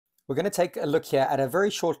We're going to take a look here at a very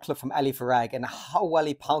short clip from Ali Farag and how well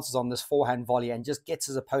he pounces on this forehand volley and just gets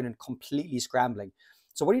his opponent completely scrambling.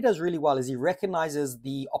 So what he does really well is he recognizes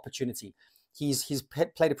the opportunity. He's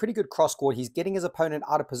played a pretty good cross court. He's getting his opponent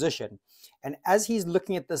out of position. And as he's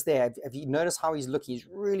looking at this there, if you notice how he's looking, he's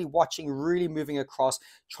really watching, really moving across,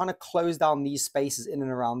 trying to close down these spaces in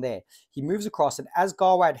and around there. He moves across, and as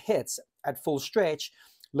Garwad hits at full stretch,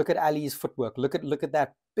 look at Ali's footwork. Look at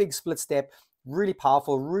that big split step. Really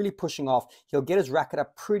powerful, really pushing off. He'll get his racket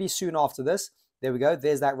up pretty soon after this. There we go.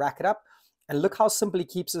 There's that racket up. And look how simple he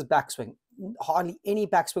keeps his backswing. Hardly any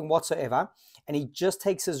backswing whatsoever. And he just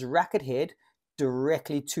takes his racket head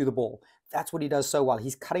directly to the ball. That's what he does so well.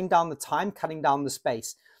 He's cutting down the time, cutting down the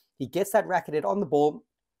space. He gets that racket head on the ball,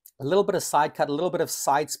 a little bit of side cut, a little bit of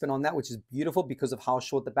side spin on that, which is beautiful because of how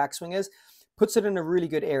short the backswing is. Puts it in a really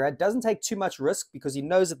good area. Doesn't take too much risk because he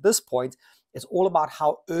knows at this point it's all about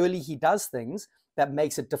how early he does things that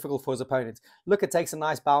makes it difficult for his opponents. Look, it takes a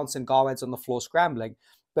nice bounce and Garwad's on the floor scrambling.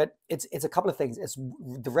 But it's a couple of things. It's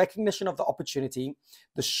the recognition of the opportunity,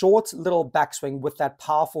 the short little backswing with that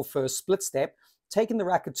powerful first split step, taking the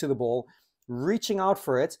racket to the ball, reaching out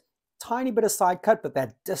for it, tiny bit of side cut, but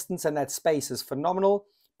that distance and that space is phenomenal.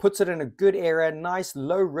 Puts it in a good area, nice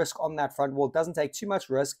low risk on that front wall, doesn't take too much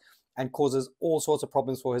risk and causes all sorts of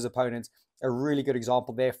problems for his opponents. A really good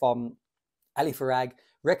example there from Ali Farag,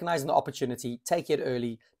 recognizing the opportunity, taking it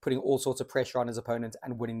early, putting all sorts of pressure on his opponent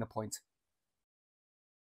and winning the point.